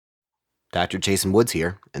Dr. Jason Woods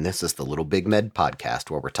here, and this is the Little Big Med podcast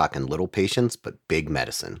where we're talking little patients but big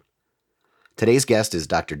medicine. Today's guest is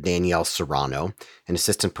Dr. Danielle Serrano, an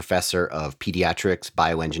assistant professor of pediatrics,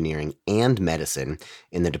 bioengineering, and medicine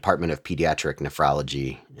in the Department of Pediatric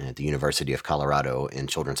Nephrology at the University of Colorado and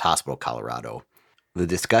Children's Hospital, Colorado. The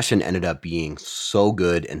discussion ended up being so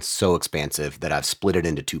good and so expansive that I've split it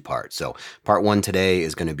into two parts. So part one today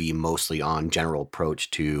is going to be mostly on general approach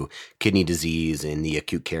to kidney disease in the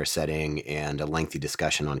acute care setting and a lengthy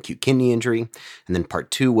discussion on acute kidney injury. And then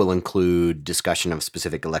part two will include discussion of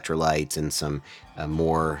specific electrolytes and some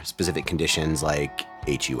more specific conditions like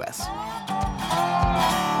HUS.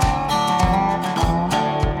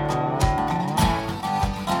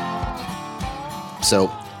 So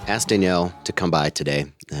asked Danielle to come by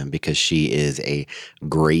today because she is a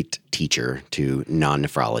great teacher to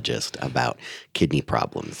non-nephrologists about kidney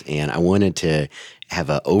problems. And I wanted to have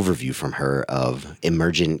an overview from her of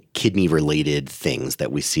emergent kidney-related things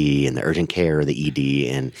that we see in the urgent care or the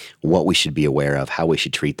ED and what we should be aware of, how we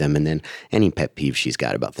should treat them, and then any pet peeves she's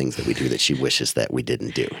got about things that we do that she wishes that we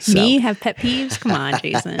didn't do. Me have pet peeves? Come on,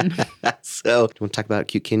 Jason. So, do you want to talk about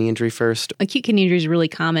acute kidney injury first? Acute kidney injury is really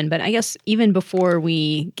common, but I guess even before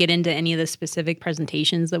we get into any of the specific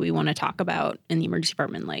presentations that we want to talk about in the emergency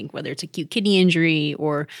department, like whether it's acute kidney injury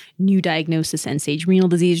or new diagnosis end-stage renal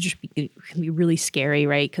disease, it can be really scary,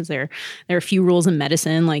 right? Because there are a few rules in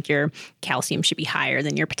medicine, like your calcium should be higher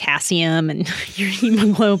than your potassium and your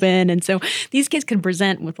hemoglobin. And so these kids can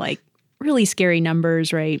present with like really scary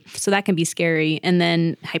numbers, right? So that can be scary. And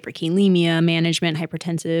then hyperkalemia management,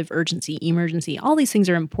 hypertensive, urgency, emergency, all these things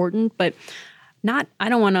are important, but I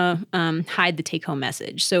don't want to hide the take-home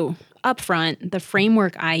message. So up front, the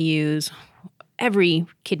framework I use, every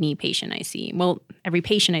kidney patient I see, well, every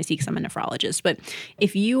patient I see because I'm a nephrologist, but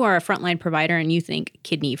if you are a frontline provider and you think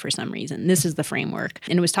kidney for some reason, this is the framework.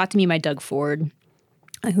 And it was taught to me by Doug Ford,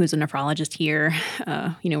 who's a nephrologist here,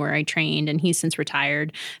 where I trained, and he's since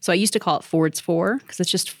retired. So I used to call it Ford's 4 because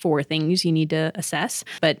it's just 4 things you need to assess.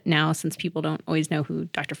 But now, since people don't always know who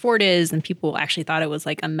Dr. Ford is, and people actually thought it was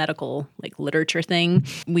like a medical literature thing,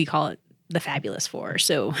 we call it the Fabulous 4.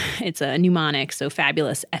 So it's a mnemonic, so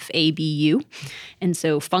fabulous, FABU. And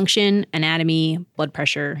so function, anatomy, blood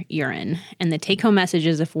pressure, urine. And the take-home message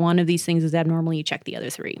is if one of these things is abnormal, you check the other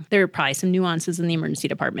 3. There are probably some nuances in the emergency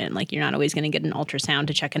department, like you're not always going to get an ultrasound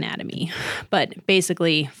to check anatomy. But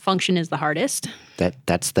basically, function is the hardest.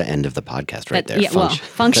 That's the end of the podcast right there. Yeah,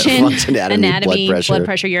 function, anatomy, blood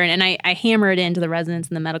pressure, urine. And I hammer it into the residents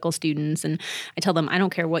and the medical students, and I tell them, I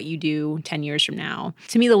don't care what you do 10 years from now.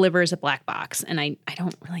 To me, the liver is a black box, and I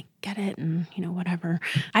don't really get it, and whatever.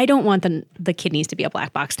 I don't want the kidneys to be a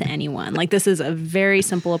black box to anyone. Like, this is a very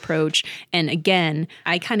simple approach. And again,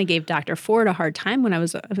 I kind of gave Dr. Ford a hard time when I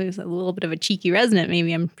was a little bit of a cheeky resident.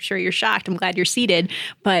 Maybe I'm sure you're shocked. I'm glad you're seated.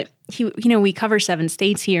 But we cover 7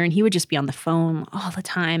 states here, and he would just be on the phone all the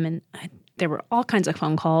time. And there were all kinds of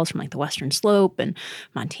phone calls from like the Western Slope and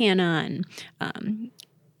Montana, and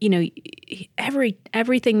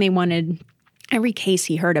everything they wanted. Every case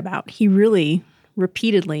he heard about, he really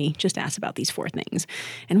repeatedly just asked about these 4 things.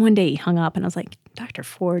 And one day he hung up, and I was like, Dr.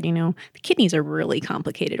 Ford, the kidneys are really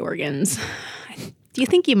complicated organs. Do you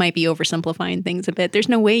think you might be oversimplifying things a bit? There's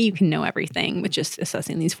no way you can know everything with just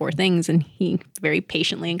assessing these 4 things. And he very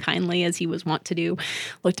patiently and kindly, as he was wont to do,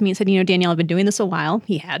 looked at me and said, Danielle, I've been doing this a while.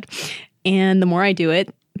 He had. And the more I do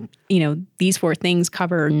it, these 4 things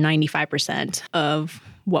cover 95% of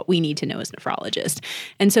what we need to know as nephrologists.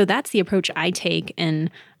 And so that's the approach I take.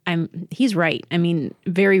 And he's right. I mean,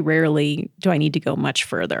 very rarely do I need to go much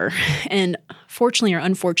further. And fortunately or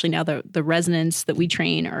unfortunately, now the residents that we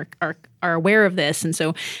train are aware of this. And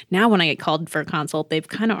so now when I get called for a consult, they've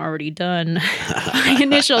kind of already done my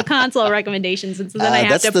initial consult recommendations. And so then I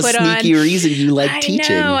have to put on... That's the sneaky reason you like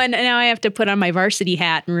teaching. I know, and now I have to put on my varsity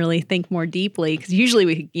hat and really think more deeply, because usually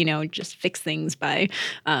we, just fix things by,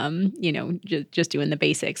 just doing the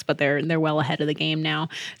basics, but they're well ahead of the game now.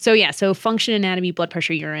 So yeah, so function, anatomy, blood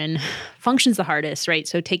pressure, urine. Function's the hardest, right?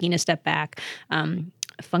 So taking a step back,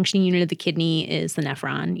 functioning unit of the kidney is the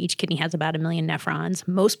nephron. Each kidney has about 1 million nephrons.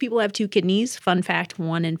 Most people have 2 kidneys. Fun fact,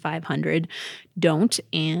 1 in 500 don't.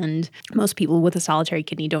 And most people with a solitary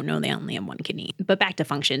kidney don't know they only have 1 kidney. But back to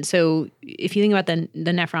function. So if you think about the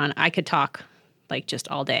nephron, I could talk like just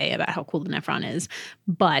all day about how cool the nephron is,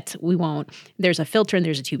 but we won't. There's a filter and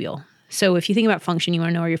there's a tubule. So if you think about function, you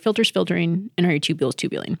want to know, are your filters filtering and are your tubules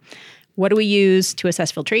tubuling? What do we use to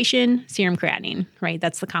assess filtration? Serum creatinine, right?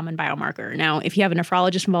 That's the common biomarker. Now, if you have a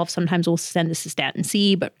nephrologist involved, sometimes we'll send a cystatin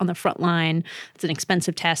C, but on the front line, it's an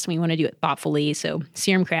expensive test and we want to do it thoughtfully. So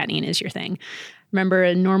serum creatinine is your thing. Remember,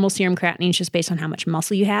 a normal serum creatinine is just based on how much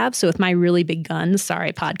muscle you have. So with my really big guns,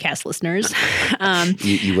 sorry, podcast listeners.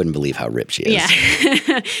 You wouldn't believe how ripped she is.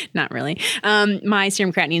 Yeah, not really. My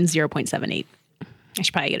serum creatinine is 0.78. I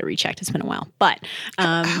should probably get it rechecked. It's been a while. But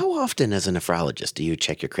how often as a nephrologist do you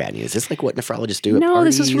check your creatinine? Is this like what nephrologists do at no,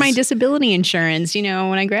 parties? This was for my disability insurance. When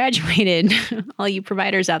I graduated, all you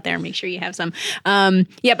providers out there, make sure you have some.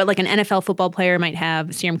 But like an NFL football player might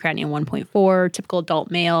have serum creatinine 1.4, typical adult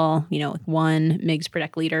male, 1 mg per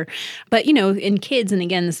deciliter. But, in kids, and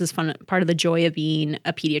again, this is fun. Part of the joy of being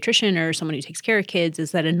a pediatrician or someone who takes care of kids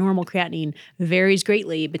is that a normal creatinine varies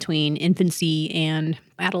greatly between infancy and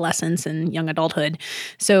adolescence and young adulthood.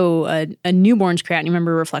 So a newborn's creatinine,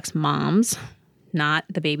 remember, reflects mom's, not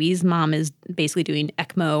the baby's. Mom is basically doing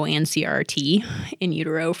ECMO and CRT in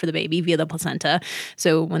utero for the baby via the placenta.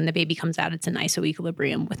 So when the baby comes out, it's in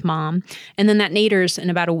isoequilibrium with mom. And then that naters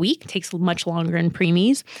in about a week, takes much longer in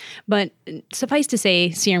preemies. But suffice to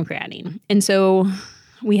say, serum creatinine. And so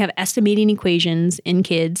we have estimating equations in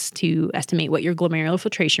kids to estimate what your glomerular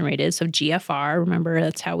filtration rate is. So GFR, remember,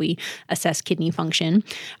 that's how we assess kidney function.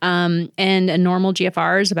 And a normal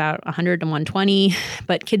GFR is about 100 to 120,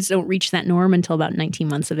 but kids don't reach that norm until about 19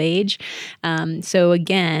 months of age. So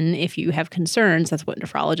again, if you have concerns, that's what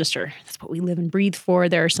nephrologists are, that's what we live and breathe for.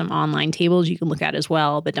 There are some online tables you can look at as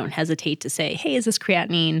well, but don't hesitate to say, hey, is this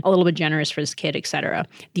creatinine a little bit generous for this kid, et cetera.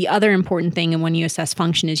 The other important thing, and when you assess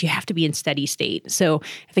function, is you have to be in steady state. So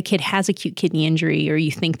if a kid has acute kidney injury or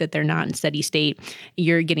you think that they're not in steady state,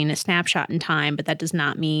 you're getting a snapshot in time, but that does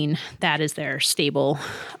not mean that is their stable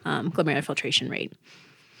glomerular filtration rate.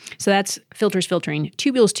 So that's filtering.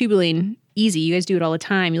 Tubules, tubuling, easy. You guys do it all the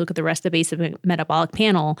time. You look at the rest of the basic metabolic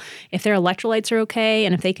panel. If their electrolytes are okay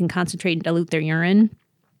and if they can concentrate and dilute their urine,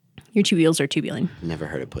 your tubules are tubuling. Never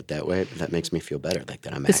heard it put that way, but that makes me feel better. Like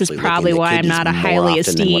that I'm this actually is probably why I'm not a highly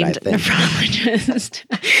esteemed nephrologist.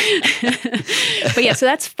 But yeah, so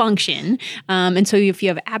that's function. And so if you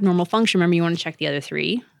have abnormal function, remember you want to check the other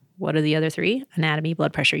 3. What are the other 3? Anatomy,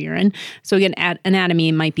 blood pressure, urine. So again,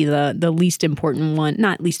 anatomy might be the least important one,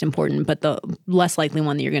 not least important, but the less likely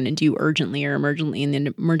one that you're going to do urgently or emergently in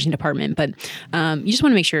the emergency department. But you just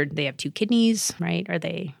want to make sure they have 2 kidneys, right? Are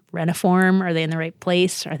they reniform? Are they in the right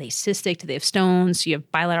place? Are they cystic? Do they have stones? You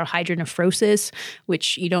have bilateral hydronephrosis,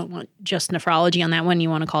 which you don't want just nephrology on that one. You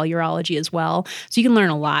want to call urology as well. So you can learn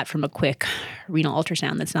a lot from a quick renal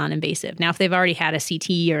ultrasound that's non-invasive. Now, if they've already had a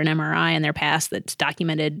CT or an MRI in their past that's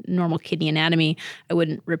documented normal kidney anatomy, I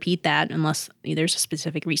wouldn't repeat that unless there's a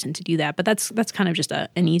specific reason to do that. But that's kind of just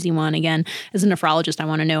an easy one. Again, as a nephrologist, I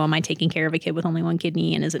want to know, am I taking care of a kid with only 1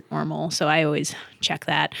 kidney and is it normal? So I always check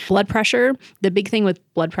that. Blood pressure, the big thing with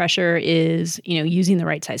blood pressure is, using the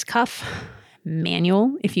right size cuff.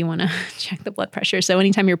 Manual if you want to check the blood pressure. So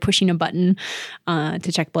anytime you're pushing a button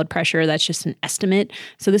to check blood pressure, that's just an estimate.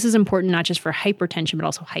 So this is important not just for hypertension, but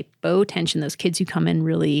also hypotension. Those kids who come in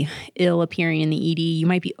really ill appearing in the ED, you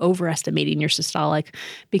might be overestimating your systolic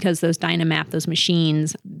because those Dynamap, those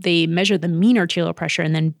machines, they measure the mean arterial pressure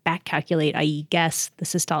and then back calculate, i.e. guess the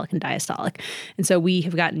systolic and diastolic. And so we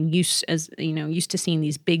have gotten used to seeing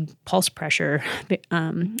these big pulse pressure,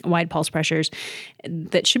 wide pulse pressures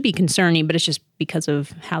that should be concerning, but it's just because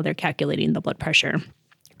of how they're calculating the blood pressure.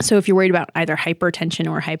 So if you're worried about either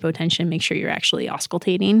hypertension or hypotension, make sure you're actually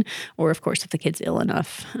auscultating, or of course, if the kid's ill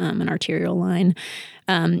enough, an arterial line.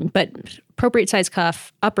 But appropriate size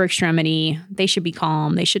cuff, upper extremity, they should be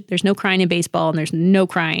calm. There's no crying in baseball and there's no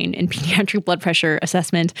crying in pediatric blood pressure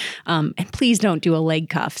assessment. And please don't do a leg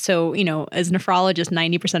cuff. So, as a nephrologist,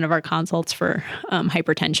 90% of our consults for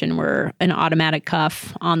hypertension were an automatic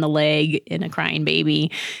cuff on the leg in a crying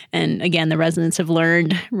baby. And again, the residents have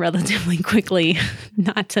learned relatively quickly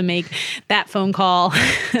not to make that phone call.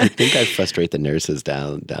 I think I frustrate the nurses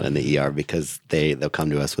down in the ER because they'll come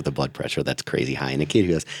to us with a blood pressure that's crazy high and a kid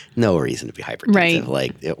who has no reason to be hypertensive,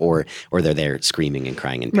 right. or they're there screaming and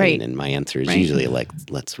crying in pain. Right. And my answer is usually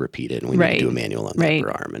let's repeat it, and we need to do a manual on the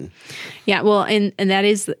upper arm. And yeah, well, and that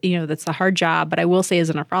is that's a hard job. But I will say, as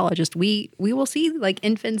a nephrologist, we will see like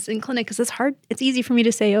infants in clinic because it's hard. It's easy for me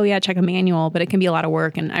to say, oh yeah, check a manual, but it can be a lot of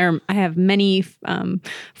work. And I have many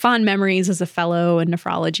fond memories as a fellow in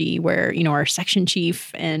nephrology where our section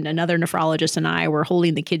chief and another nephrologist and I were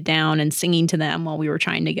holding the kid down and singing to them while we were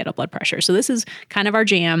trying to get a blood pressure. So this is kind of our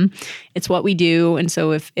jam. It's what we do. And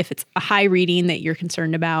so if it's a high reading that you're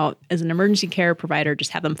concerned about as an emergency care provider,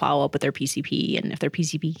 just have them follow up with their PCP. And if their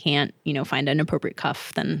PCP can't, find an appropriate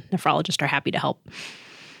cuff, then nephrologists are happy to help.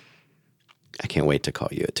 I can't wait to call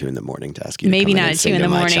you at 2 a.m. to ask you maybe to come not in at 2 and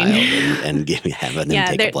a.m. sing to my child and have an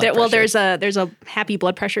intake of blood pressure. Well, there's a happy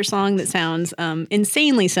blood pressure song that sounds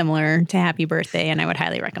insanely similar to Happy Birthday, and I would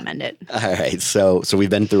highly recommend it. All right. So we've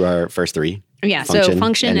been through our first three. Yeah, so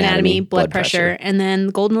function, anatomy, blood pressure, and then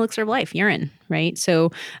the golden elixir of life, urine, right?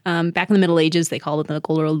 So back in the Middle Ages, they called it the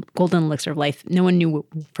golden elixir of life. No one knew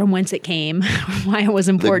from whence it came, why it was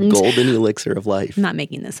important. The golden elixir of life. I'm not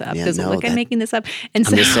making this up. I'm making this up. And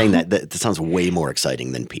I'm just saying that sounds way more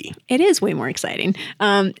exciting than pee. It is way more exciting.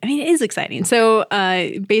 It is exciting. So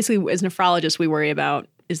basically, as nephrologists, we worry about,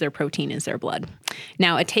 is there protein, is there blood?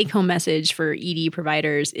 Now, a take-home message for ED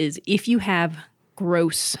providers is if you have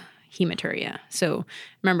gross hematuria. So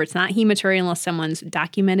remember, it's not hematuria unless someone's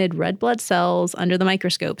documented red blood cells under the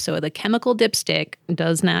microscope. So the chemical dipstick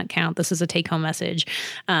does not count. This is a take-home message.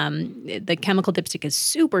 The chemical dipstick is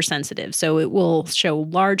super sensitive. So it will show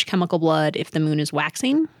large chemical blood if the moon is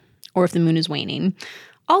waxing or if the moon is waning.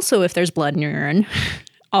 Also, if there's blood in your urine.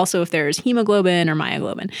 Also, if there's hemoglobin or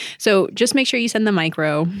myoglobin. So just make sure you send the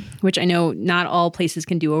micro, which I know not all places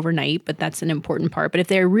can do overnight, but that's an important part. But if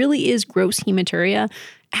there really is gross hematuria,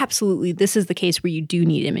 absolutely, this is the case where you do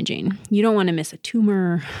need imaging. You don't want to miss a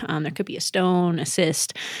tumor. There could be a stone, a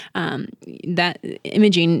cyst. That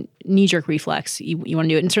imaging, knee-jerk reflex, you want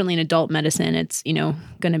to do it. And certainly in adult medicine, it's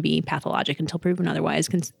going to be pathologic until proven otherwise,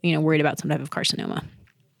 worried about some type of carcinoma.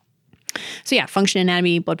 So yeah, function,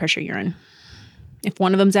 anatomy, blood pressure, urine. If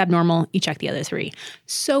one of them's abnormal, you check the other three.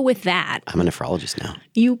 So with that, I'm a nephrologist now.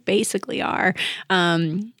 You basically are.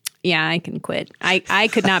 Yeah, I can quit. I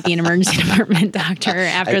could not be an emergency department doctor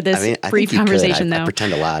after this brief conversation, though. I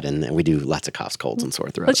pretend a lot, and we do lots of coughs, colds, and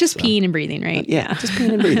sore throats. It's just peeing and breathing, right? Yeah, just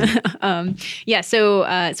peeing and breathing.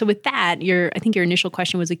 So with that, I think your initial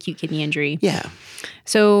question was acute kidney injury. Yeah.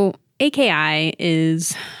 So AKI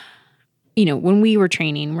is, when we were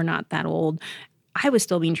training, we're not that old. I was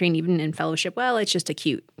still being trained even in fellowship. Well, it's just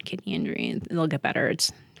acute kidney injury and it'll get better.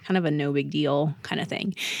 It's kind of a no big deal kind of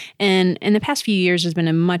thing. And in the past few years,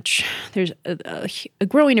 there's a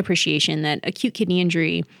growing appreciation that acute kidney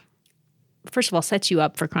injury, first of all, sets you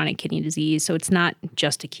up for chronic kidney disease. So it's not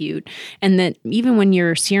just acute. And that even when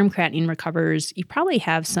your serum creatinine recovers, you probably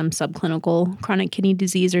have some subclinical chronic kidney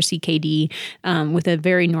disease or CKD with a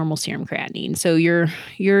very normal serum creatinine. So your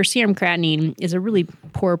serum creatinine is a really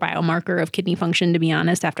poor biomarker of kidney function, to be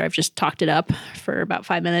honest, after I've just talked it up for about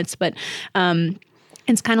 5 minutes. But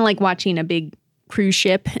it's kind of like watching a big cruise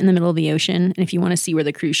ship in the middle of the ocean. And if you want to see where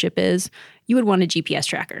the cruise ship is, you would want a GPS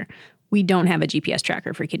tracker. We don't have a GPS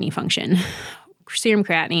tracker for kidney function. Serum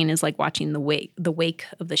creatinine is like watching the wake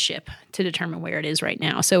of the ship to determine where it is right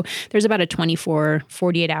now. So there's about a 24,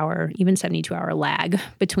 48-hour, even 72-hour lag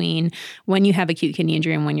between when you have acute kidney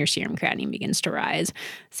injury and when your serum creatinine begins to rise.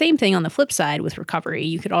 Same thing on the flip side with recovery.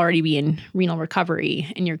 You could already be in renal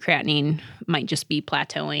recovery and your creatinine might just be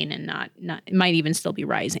plateauing and not it might even still be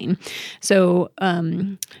rising. So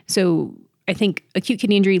I think acute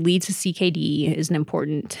kidney injury leads to CKD is an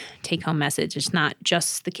important take-home message. It's not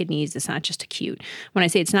just the kidneys. It's not just acute. When I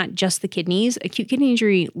say it's not just the kidneys, acute kidney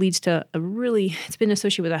injury leads to it's been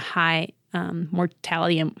associated with a high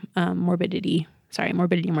mortality and morbidity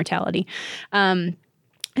and mortality. And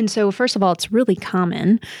so first of all, it's really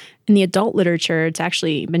common. In the adult literature, it's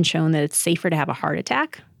actually been shown that it's safer to have a heart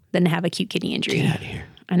attack than to have acute kidney injury. Get out of here.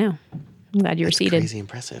 I know. I'm glad you were seated. Crazy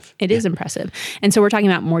impressive. It is impressive. And so we're talking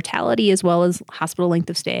about mortality as well as hospital length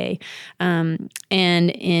of stay. And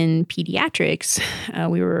in pediatrics,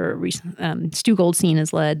 Stu Goldstein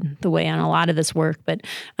has led the way on a lot of this work. But,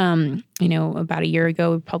 about a year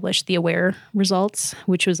ago, we published the AWARE results,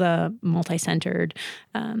 which was a multi-centered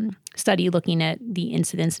study looking at the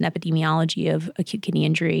incidence and epidemiology of acute kidney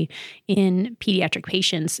injury in pediatric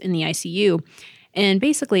patients in the ICU. And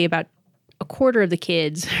basically about a quarter of the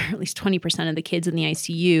kids, or at least 20% of the kids in the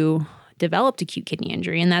ICU developed acute kidney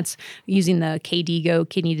injury. And that's using the KDIGO,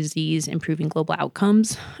 kidney disease improving global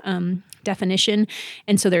outcomes definition.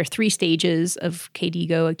 And so there are 3 stages of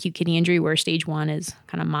KDIGO, acute kidney injury, where stage 1 is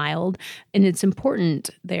kind of mild. And it's important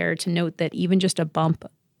there to note that even just a bump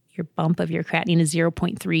of your creatinine is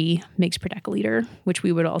 0.3 mg per deciliter, which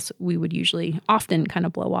we would usually often kind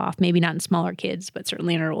of blow off, maybe not in smaller kids, but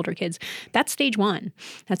certainly in our older kids. That's stage 1.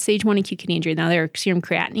 That's stage 1 acute kidney injury. Now there are serum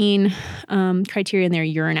creatinine criteria and there are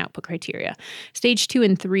urine output criteria. Stage 2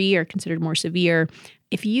 and 3 are considered more severe.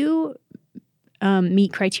 If you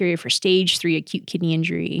meet criteria for stage 3 acute kidney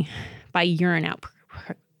injury by urine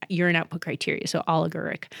output criteria, so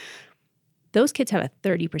oliguric, those kids have a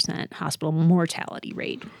 30% hospital mortality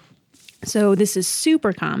rate. So this is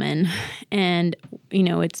super common, and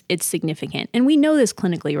it's significant. And we know this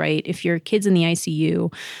clinically, right? If your kid's in the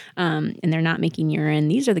ICU and they're not making urine,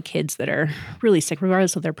 these are the kids that are really sick,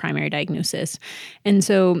 regardless of their primary diagnosis. And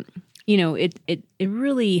so, it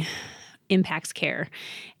really impacts care.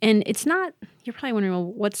 And it's not, you're probably wondering, well,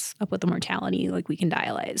 what's up with the mortality? Like, we can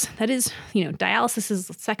dialyze. That is, dialysis is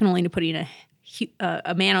second only to putting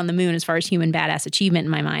a man on the moon as far as human badass achievement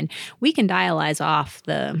in my mind. We can dialyze off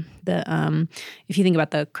the if you think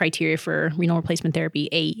about the criteria for renal replacement therapy,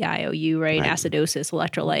 AEIOU, right? Acidosis,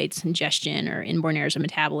 electrolytes, ingestion, or inborn errors of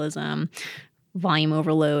metabolism, volume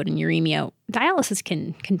overload, and uremia. Dialysis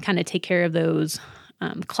can kind of take care of those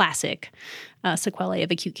classic sequelae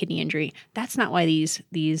of acute kidney injury. That's not why these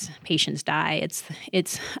patients die.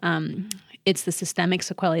 It's the systemic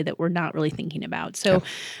sequelae that we're not really thinking about. So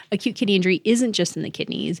acute kidney injury isn't just in the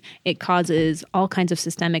kidneys. It causes all kinds of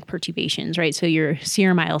systemic perturbations, right? So your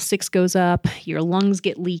serum IL-6 goes up, your lungs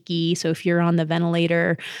get leaky. So if you're on the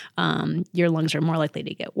ventilator, your lungs are more likely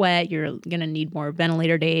to get wet. You're going to need more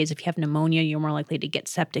ventilator days. If you have pneumonia, you're more likely to get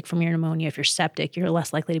septic from your pneumonia. If you're septic, you're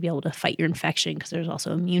less likely to be able to fight your infection because there's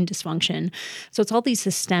also immune dysfunction. So it's all these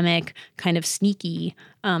systemic kind of sneaky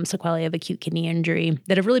sequelae of acute kidney injury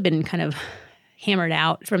that have really been kind of hammered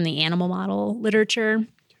out from the animal model literature,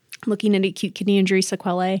 looking at acute kidney injury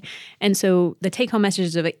sequelae. And so the take-home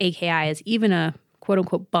message of AKI is even a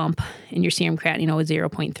quote-unquote bump in your serum creatinine with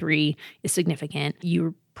 0.3 is significant.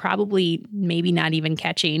 You're probably maybe not even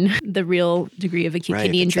catching the real degree of acute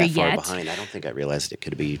kidney injury that far yet. Behind, I don't think I realized it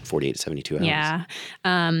could be 48 to 72 hours. Yeah.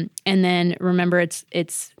 And then remember,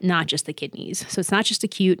 it's not just the kidneys. So it's not just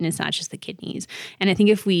acute and it's not just the kidneys. And I think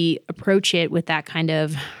if we approach it with that kind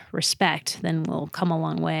of respect, then we'll come a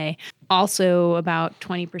long way. Also, about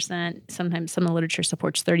 20%, sometimes some of the literature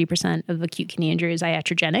supports 30% of acute kidney injury is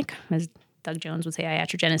iatrogenic, as Doug Jones would say,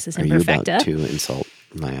 iatrogenesis imperfecta. Are you about to insult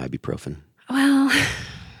my ibuprofen? Well,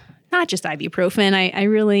 not just ibuprofen. I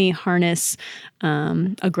really harness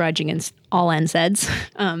a grudge against all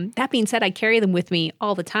NSAIDs. That being said, I carry them with me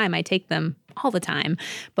all the time. I take them all the time.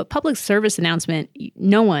 But public service announcement,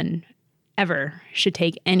 no one ever should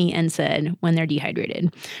take any NSAID when they're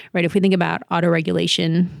dehydrated, right? If we think about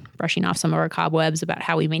autoregulation, brushing off some of our cobwebs about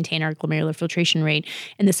how we maintain our glomerular filtration rate,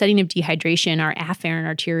 in the setting of dehydration, our afferent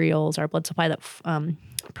arterioles, our blood supply that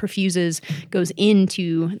perfuses, goes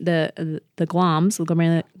into the gloms,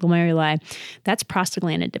 the glomeruli, that's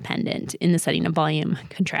prostaglandin dependent in the setting of volume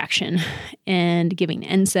contraction. And giving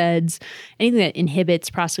NSAIDs, anything that inhibits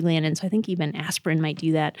prostaglandin, so I think even aspirin might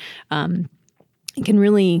do that, it can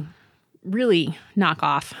really knock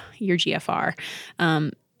off your GFR.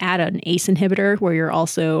 Add an ACE inhibitor where you're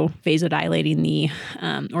also vasodilating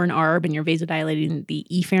or an ARB, and you're vasodilating the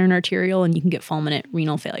efferent arteriole, and you can get fulminant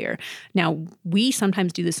renal failure. Now, we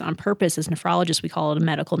sometimes do this on purpose as nephrologists. We call it a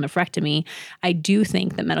medical nephrectomy. I do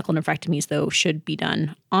think that medical nephrectomies, though, should be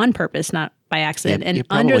done on purpose, not by accident, and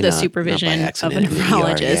under the supervision of a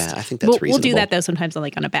nephrologist. Yeah, I think that's reasonable. We'll do that, though, sometimes on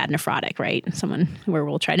a bad nephrotic, right? Someone where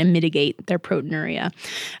we'll try to mitigate their proteinuria.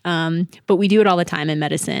 But we do it all the time in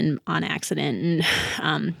medicine on accident.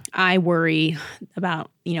 And I worry about,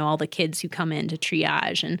 all the kids who come in to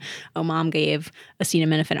triage and, mom gave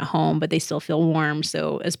acetaminophen at home, but they still feel warm.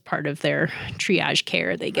 So as part of their triage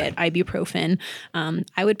care, they get ibuprofen.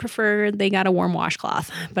 I would prefer they got a warm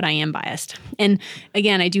washcloth, but I am biased. And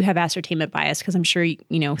again, I do have ascertainment bias because I'm sure,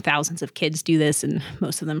 thousands of kids do this, and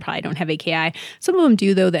most of them probably don't have AKI. Some of them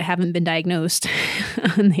do, though, that haven't been diagnosed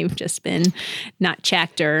and they've just been not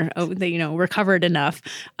checked or recovered enough.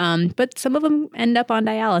 But some of them end up on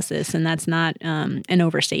dialysis, and that's not an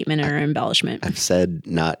overstatement or embellishment. I've said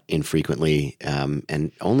not infrequently,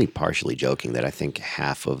 and only partially joking, that I think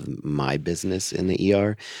half of my business in the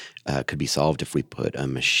ER could be solved if we put a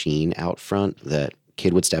machine out front that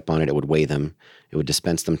kid would step on it, it would weigh them, it would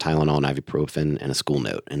dispense them Tylenol and ibuprofen and a school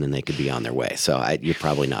note, and then they could be on their way. So you're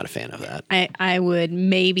probably not a fan of that. I would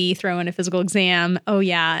maybe throw in a physical exam. Oh,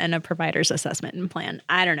 yeah, and a provider's assessment and plan.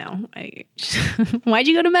 I don't know. Why'd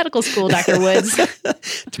you go to medical school, Dr. Woods?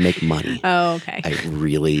 To make money. Oh, okay. I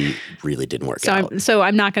really, really didn't work out. So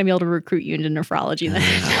I'm not going to be able to recruit you into nephrology then.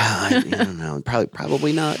 Well, I don't know.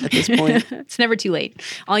 Probably not at this point. It's never too late.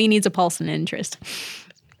 All you need is a pulse and an interest.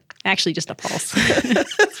 Actually, just a pulse.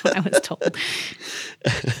 That's what I was told.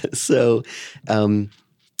 So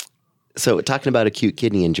talking about acute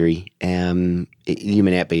kidney injury, you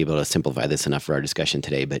may not be able to simplify this enough for our discussion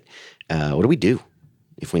today, but what do we do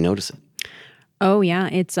if we notice it? Oh, yeah.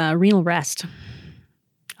 It's renal rest.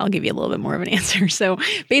 I'll give you a little bit more of an answer. So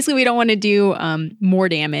basically, we don't want to do more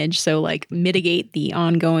damage. So like mitigate the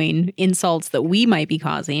ongoing insults that we might be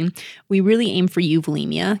causing. We really aim for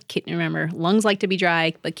euvolemia. Remember, lungs like to be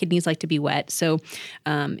dry, but kidneys like to be wet. So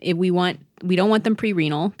if we don't want them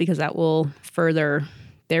pre-renal because that will further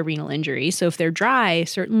their renal injury. So if they're dry,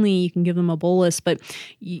 certainly you can give them a bolus, but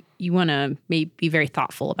you want to be very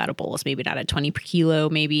thoughtful about a bolus. Maybe not at 20 per kilo,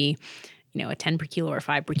 maybe a 10 per kilo or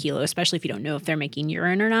 5 per kilo, especially if you don't know if they're making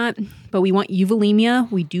urine or not. But we want euvolemia.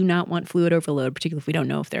 We do not want fluid overload, particularly if we don't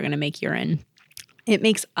know if they're going to make urine. It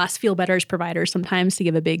makes us feel better as providers sometimes to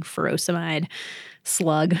give a big furosemide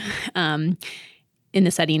slug in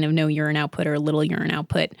the setting of no urine output or little urine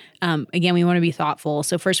output. Again, we want to be thoughtful.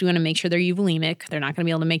 So first we want to make sure they're euvolemic. They're not going to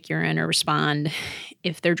be able to make urine or respond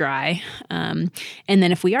if they're dry. And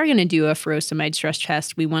then if we are going to do a furosemide stress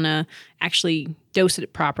test, we want to actually dose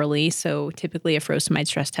it properly. So typically a furosemide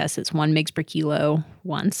stress test is 1 mg per kilo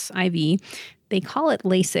once IV. They call it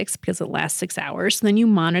Lasix because it lasts 6 hours. Then you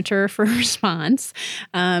monitor for response.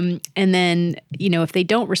 And then, if they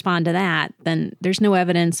don't respond to that, then there's no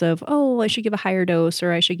evidence of, I should give a higher dose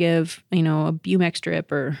or I should give, a Bumex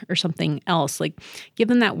drip or something else. Like give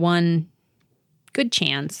them that one good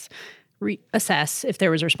chance, assess if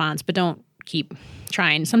there was a response, but don't keep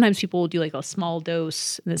trying. Sometimes people will do like a small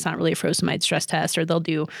dose and it's not really a furosemide stress test, or they'll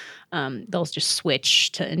just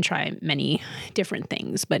switch and try many different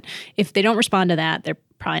things. But if they don't respond to that, they're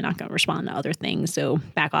probably not going to respond to other things. So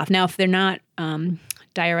back off. Now, if they're not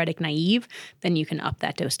diuretic naive, then you can up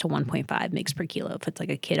that dose to 1.5 mg per kilo if it's like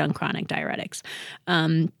a kid on chronic diuretics.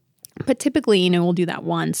 But typically, we'll do that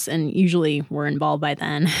once, and usually we're involved by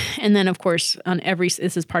then. And then, of course,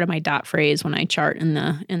 this is part of my dot phrase when I chart in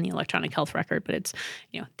the electronic health record. But it's,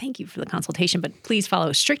 thank you for the consultation, but please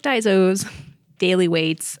follow strict ISOs, daily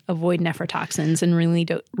weights, avoid nephrotoxins, and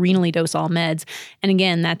renally dose all meds. And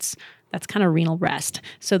again, that's kind of renal rest.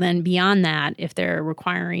 So then beyond that, if they're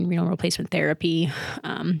requiring renal replacement therapy,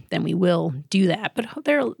 then we will do that. But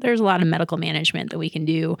there's a lot of medical management that we can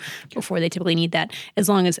do before they typically need that.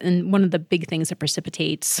 And one of the big things that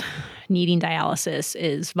precipitates needing dialysis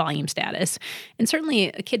is volume status. And certainly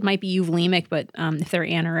a kid might be euvolemic, but if they're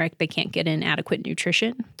anuric, they can't get in adequate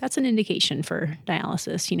nutrition. That's an indication for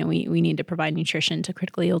dialysis. We need to provide nutrition to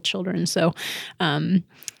critically ill children. So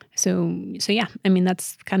yeah,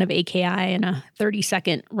 that's kind of AKI in a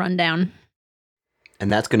 30-second rundown.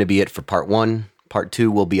 And that's going to be it for part 1. Part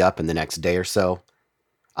 2 will be up in the next day or so.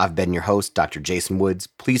 I've been your host, Dr. Jason Woods.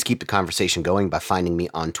 Please keep the conversation going by finding me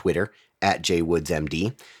on Twitter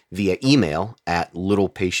 @JWoodsMD, via email at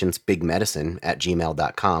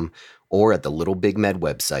littlepatientsbigmedicine@gmail.com, or at the Little Big Med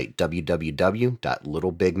website,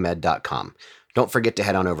 www.littlebigmed.com. Don't forget to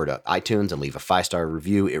head on over to iTunes and leave a 5-star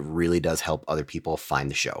review. It really does help other people find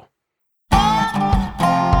the show.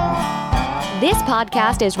 This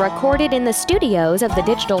podcast is recorded in the studios of the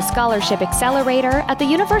Digital Scholarship Accelerator at the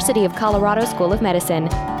University of Colorado School of Medicine.